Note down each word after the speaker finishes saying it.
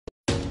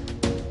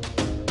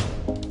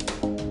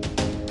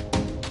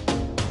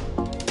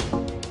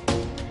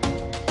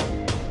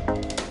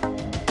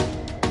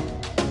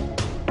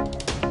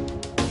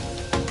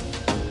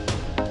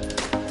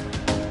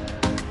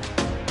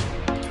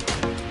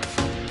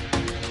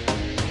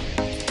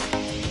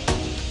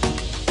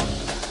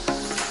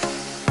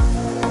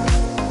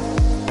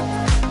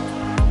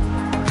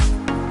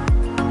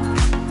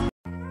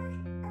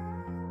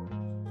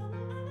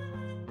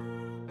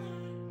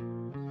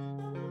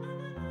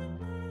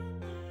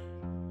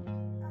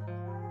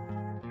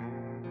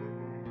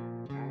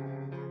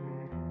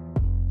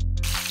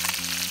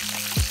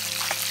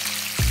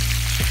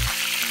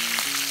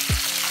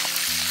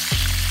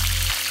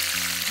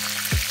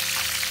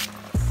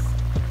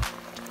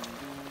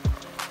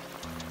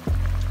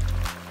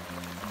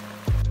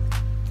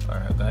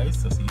Alright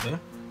guys, so see there.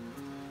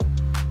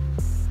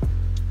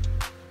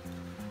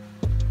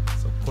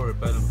 So curry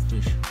pan of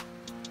fish.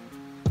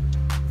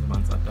 The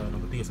man sat down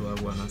over there, so I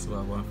go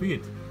and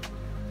feed.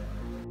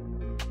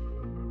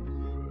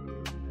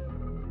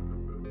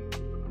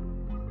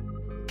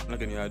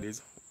 Like any of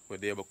these, we're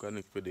there about the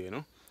next video, you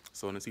know.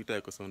 So when I see that,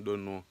 because I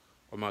don't know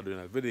what I'm doing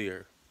a video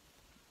here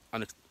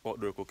and it's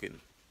outdoor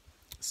cooking.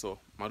 So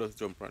I just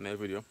jump on that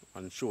video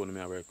and show them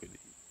how I work with it.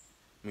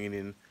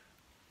 Meaning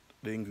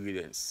the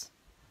ingredients.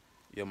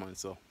 Yeah man,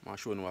 so I'm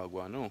showing you what I go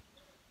on now.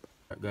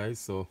 Right, guys,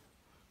 so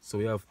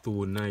we have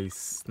two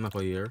nice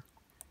snapper here.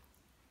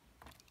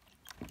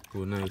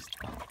 Two nice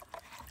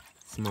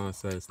small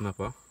size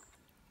snapper.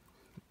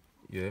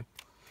 Yeah.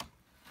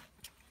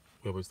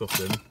 We have stuff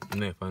them,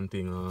 knife and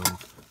thing,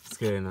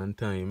 scallion and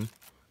thyme,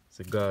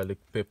 so garlic,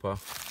 pepper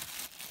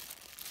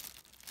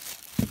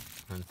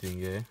and thing,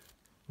 yeah.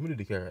 Let me do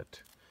the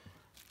carrot.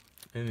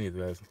 Anyways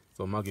guys,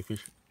 so Maggi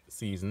fish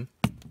season,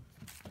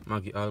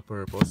 Maggi all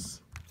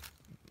purpose,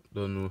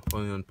 don't know,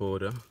 onion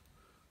powder,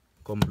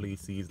 complete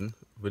season,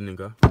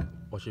 vinegar,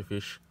 wash your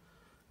fish,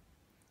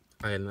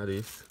 oil of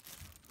this,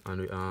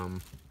 and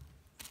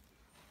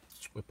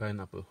with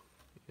pineapple,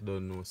 you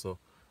don't know. So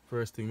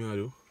first thing I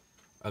do,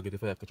 I get the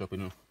fire ketchup, you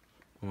know.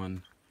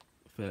 One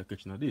fire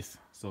kitchen of this.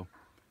 So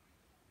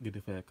get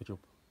the fire ketchup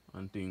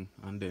and thing,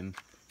 and then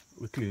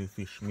we clean the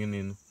fish,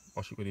 meaning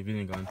wash it with the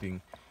vinegar and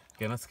thing.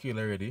 Get a scale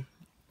already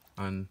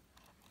and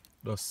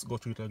just go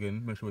through it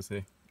again, make sure we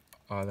say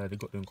all that the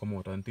gut them come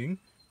out and thing,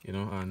 you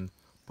know, and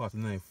pass the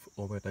knife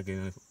over it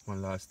again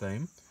one last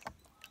time.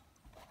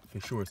 For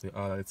sure say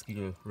all that the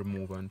scale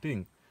remove and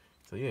thing.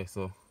 So yeah,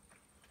 so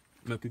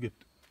make you get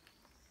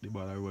the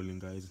ball rolling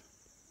guys.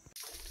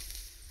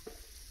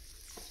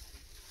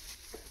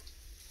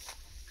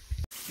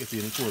 Get in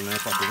the cold in the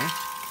pot, you know.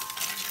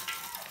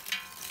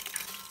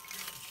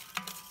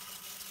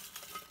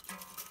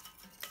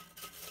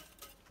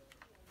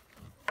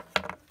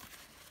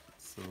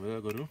 So what I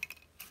go do?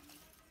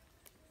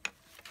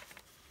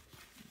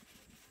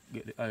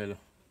 Get the oil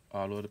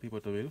all over the paper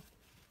towel.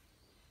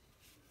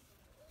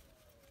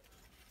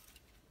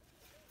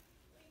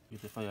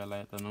 Get the fire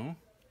lighter now.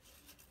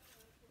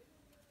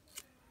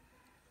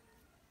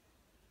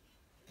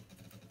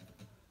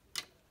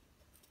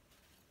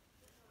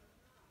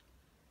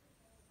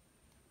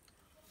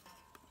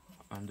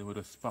 And then we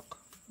just pack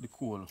the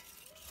coal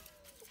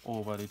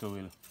over the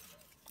towel,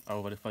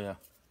 over the fire,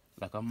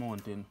 like a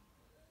mountain.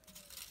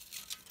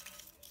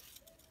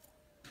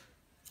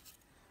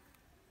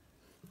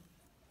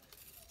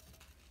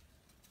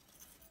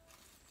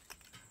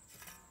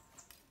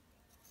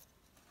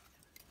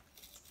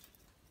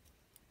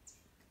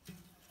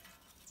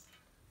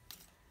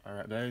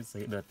 Alright guys, so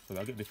that, so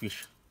I get the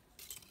fish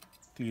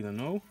cleaner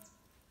now.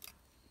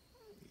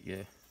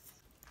 Yeah.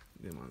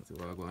 Yeah man, see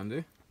what I go on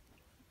there.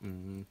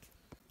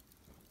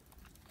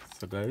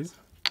 So guys,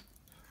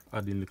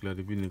 add in little of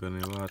the vinegar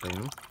and the water,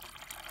 you know.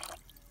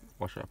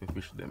 Wash up the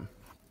fish them.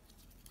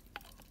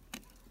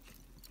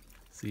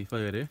 See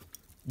fire there,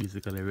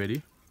 basically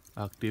ready,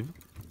 active.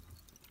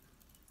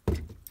 Yeah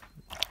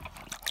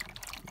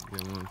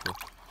man, so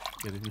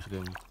get the fish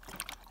them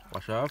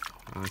wash off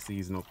and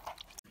season up.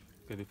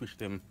 Get the fish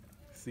them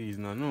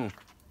season now.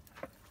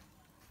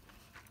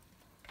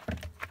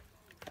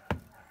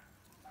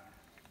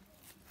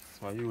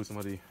 So I use some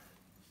of the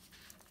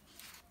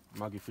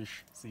Maggi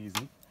fish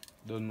season.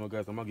 Don't know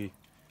guys, the Maggi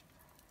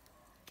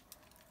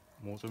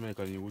most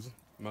Jamaican use.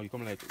 Maggi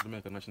come like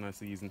Jamaican national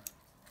season.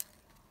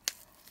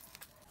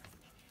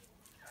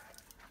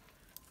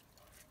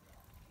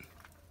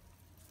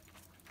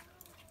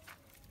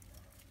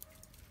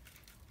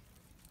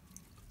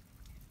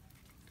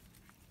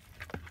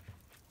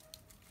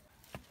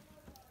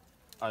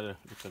 Add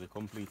the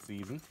complete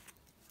season.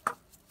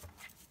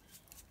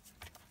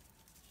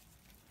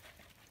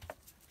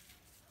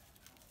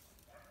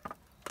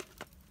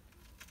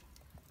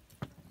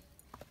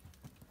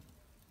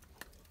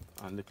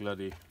 And little of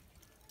the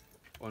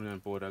onion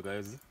powder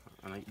guys,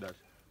 and I eat that.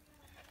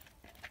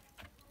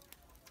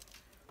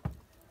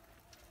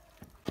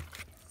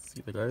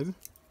 See the guys?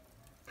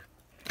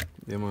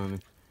 Yeah man,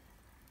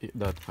 eat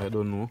that. I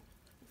don't know.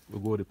 We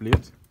go the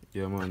plate.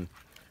 Yeah man.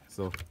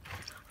 So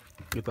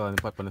get all the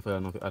pot on the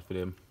fire now to add for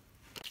them.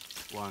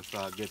 Once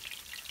I get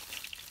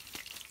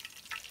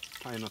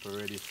pineapple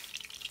ready.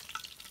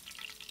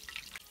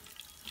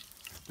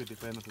 Split the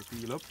pineapple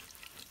peel up.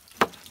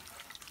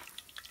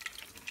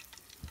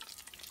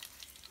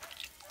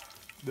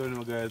 Don't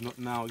know guys, not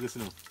now, just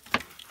you know.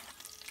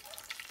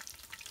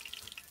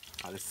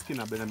 The skin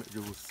of the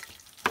juice.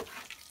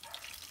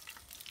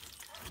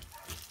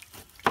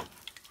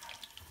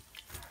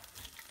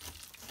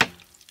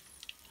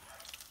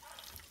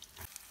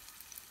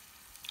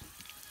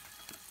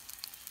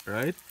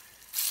 Right?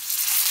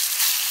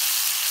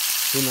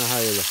 In a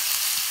high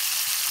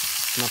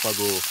snapper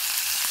go.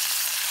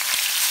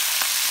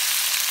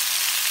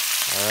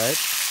 Alright.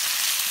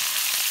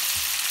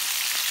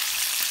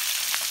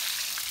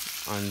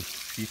 And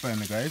keep pine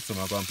guys, so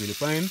I'm going to peel the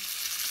pine.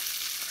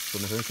 So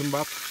I'm going to come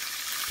back,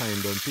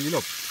 pine don't peel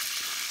up.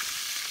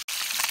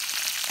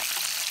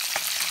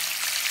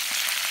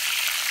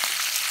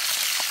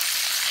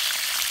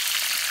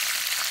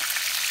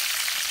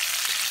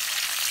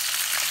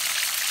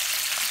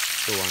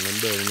 So on them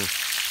there, you know.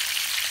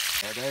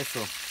 Alright guys, so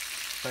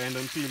fine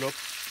done peel up.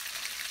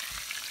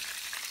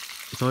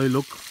 So you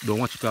look, don't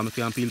watch it because I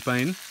can't peel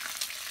fine.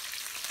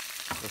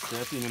 That's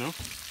the thing, you know.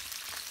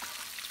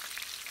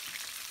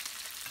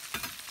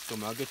 So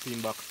I'm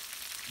getting back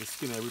the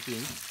skin and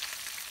everything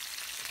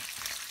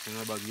in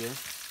my bag here.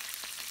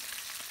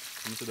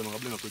 I'm going to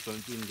blend up with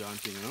some ginger and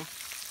thing, you know.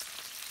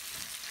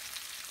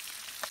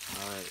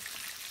 Alright,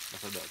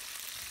 that's that.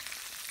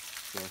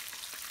 So,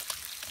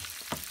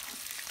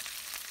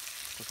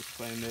 have to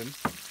find them.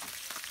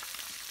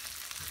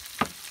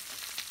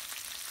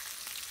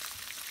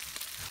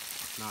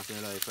 Not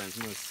gonna lie, friends,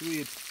 it smells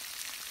sweet.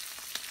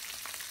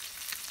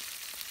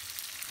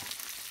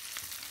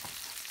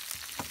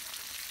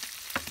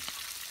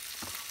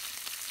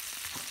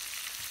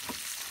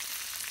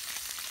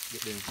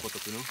 Get them cut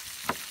up, you know.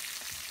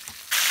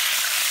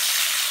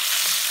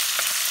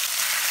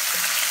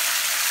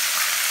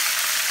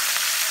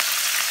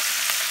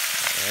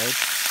 Alright.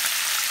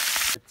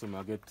 So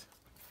I get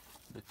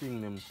the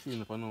thing them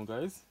clean up now,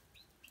 guys.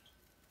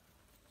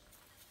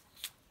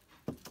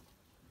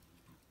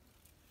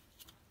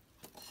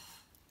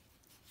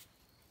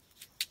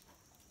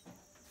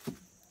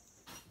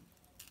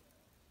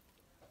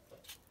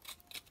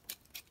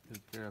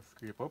 Take care of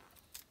scrape up.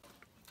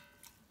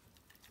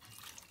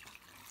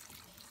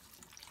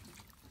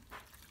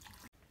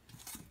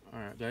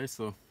 Alright guys,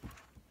 so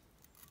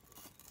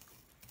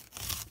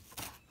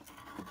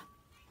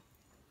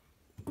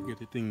get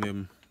the thing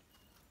them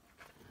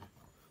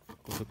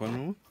cut up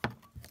now.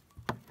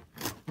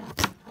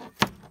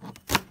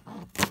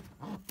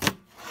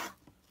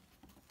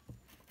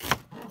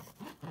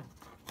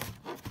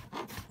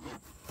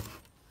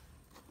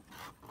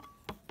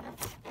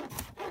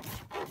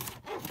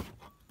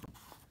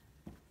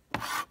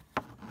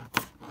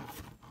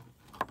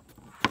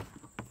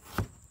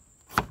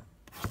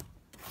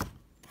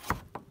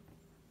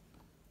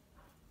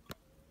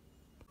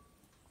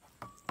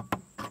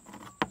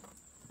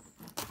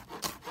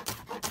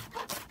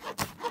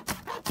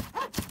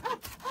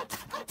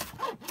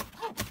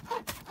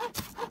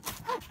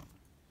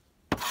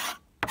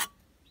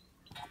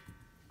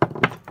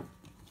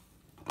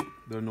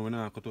 Don't know when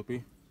I cut up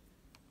it.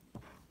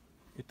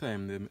 The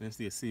time them let's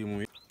see the same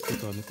way.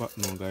 Put on the pot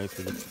now guys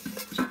for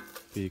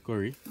the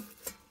curry.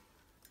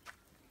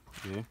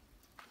 Yeah.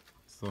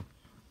 So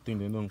thing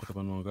they don't cut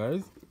up now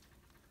guys.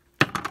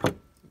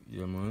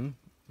 Yeah man.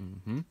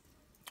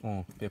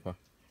 Oh, pepper.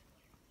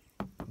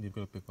 Need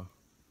bit of pepper.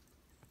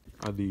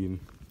 Add in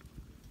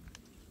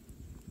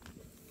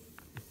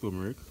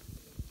turmeric.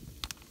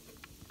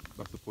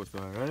 That's supposed to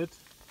be alright.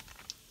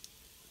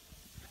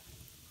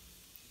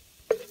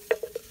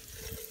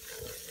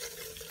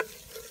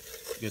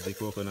 Get the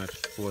coconut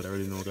powder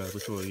already now guys, we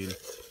show you in.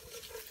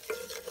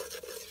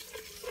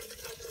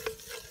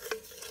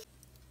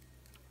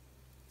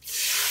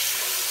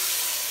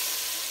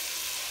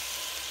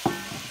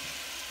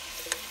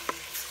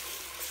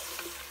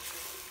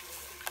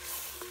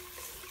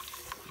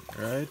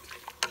 Alright.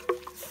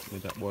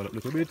 Let that boil up a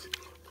little bit.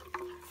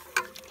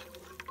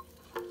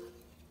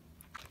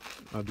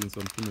 Add in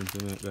some piments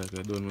in it guys,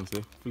 I don't know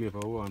say flavor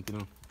we want, you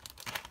know.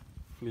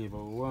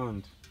 Flavor we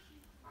want.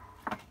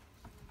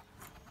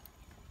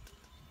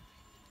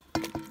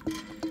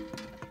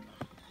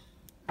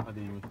 Add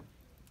in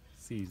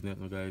season it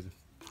now guys.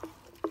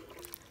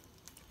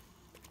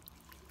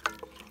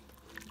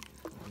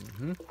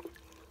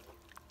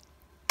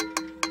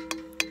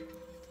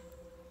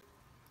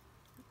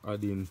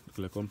 Add in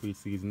the complete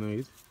seasoning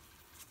it.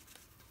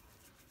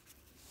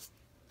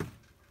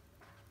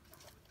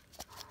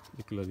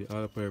 The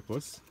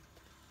all-purpose.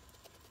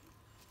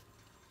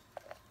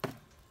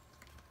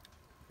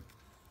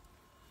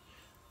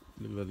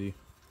 The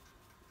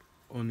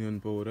onion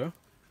powder.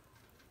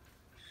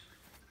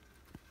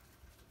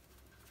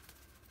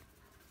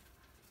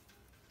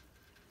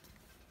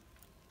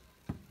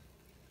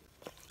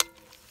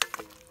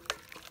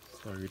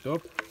 Stir it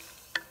up.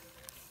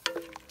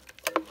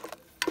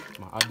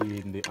 I add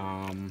in the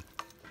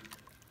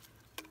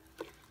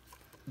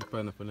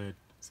pineapple night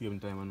same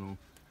time I know.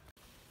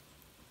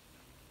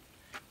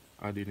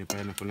 Add in the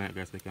pineapple night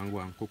guys, so I can go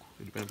and cook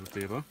with the pineapple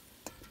flavor.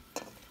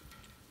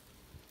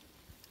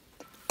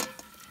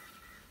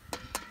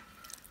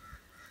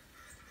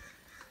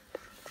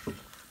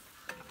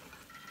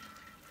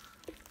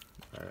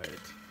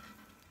 Alright.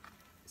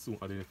 Soon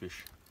add in the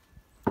fish.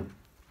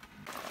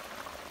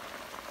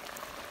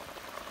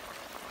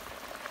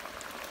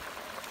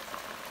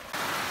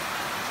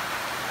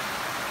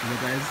 You know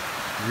guys,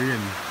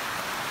 rain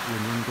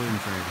won't go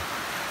inside.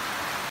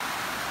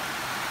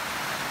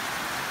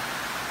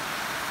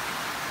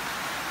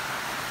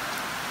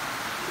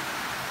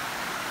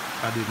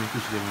 I didn't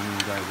fish them on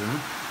you guys, you know.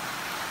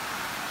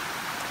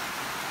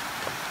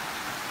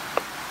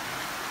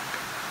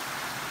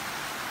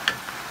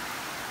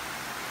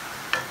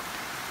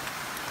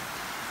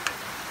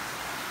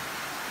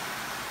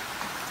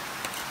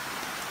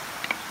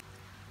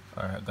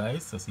 Alright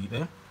guys, so see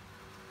there.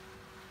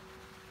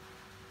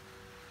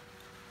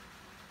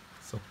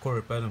 So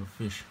curry pineapple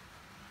fish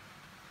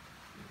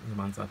The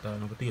man start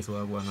talking about taste what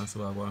I want and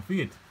so I want to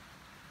feed.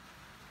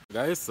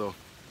 Guys, so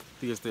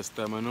taste test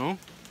time now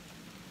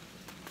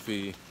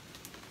for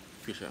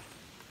fish.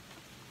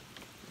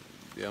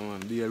 Yeah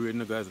man, beer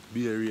rain guys,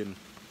 beer rain.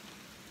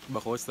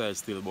 Back outside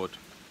still, but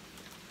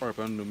or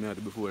can do me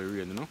before it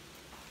rain, you know.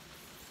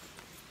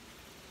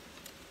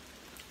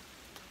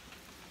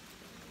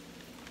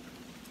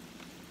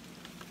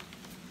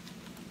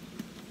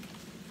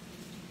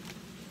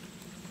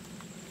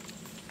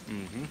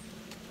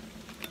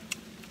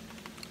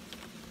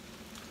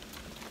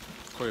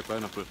 Curry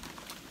pineapple.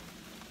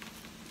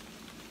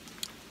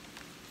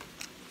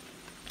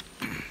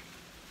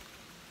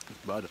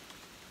 It's bad.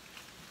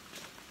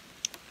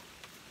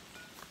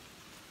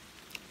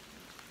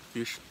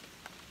 Fish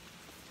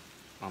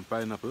and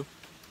pineapple.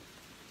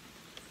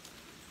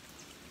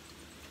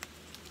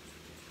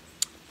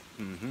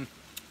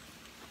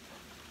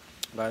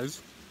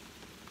 Guys,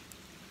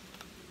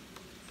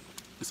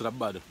 it's not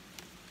bad.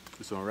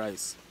 It's on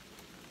rice.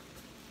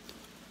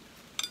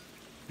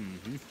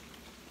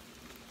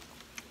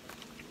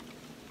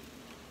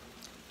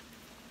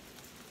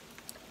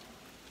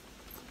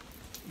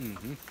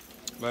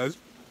 Guys,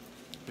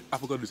 I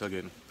forgot this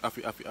again.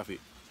 Afi.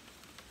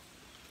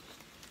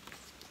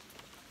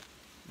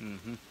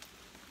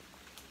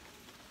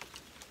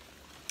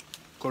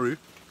 Curry,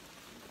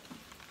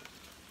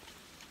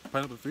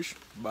 pineapple fish,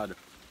 bad.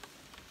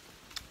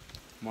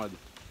 Mad.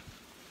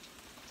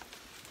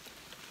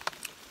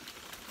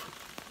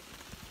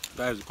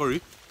 Guys,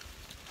 curry.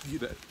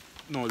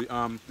 No,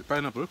 the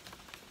pineapple.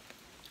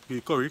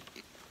 The curry,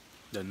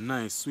 the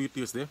nice sweet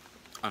taste there,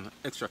 and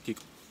extra kick.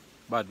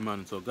 Bad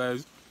man. So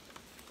guys,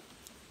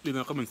 leave in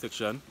the comment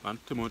section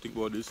and tell me what you think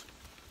about this.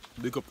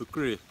 Big up to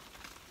Cray.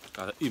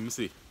 Cause him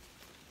say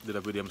did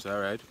a video, I'm say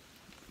alright.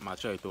 I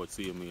try it out,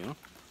 see me, you know.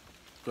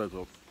 Try it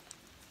out.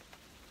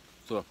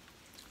 So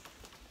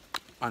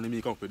and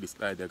me come up with this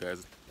idea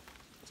guys.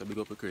 So big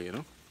up to Cray, you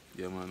know?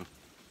 Yeah man.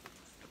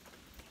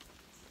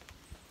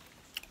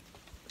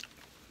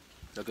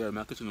 So guys,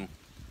 I'm catching you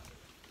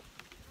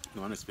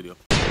in the next video.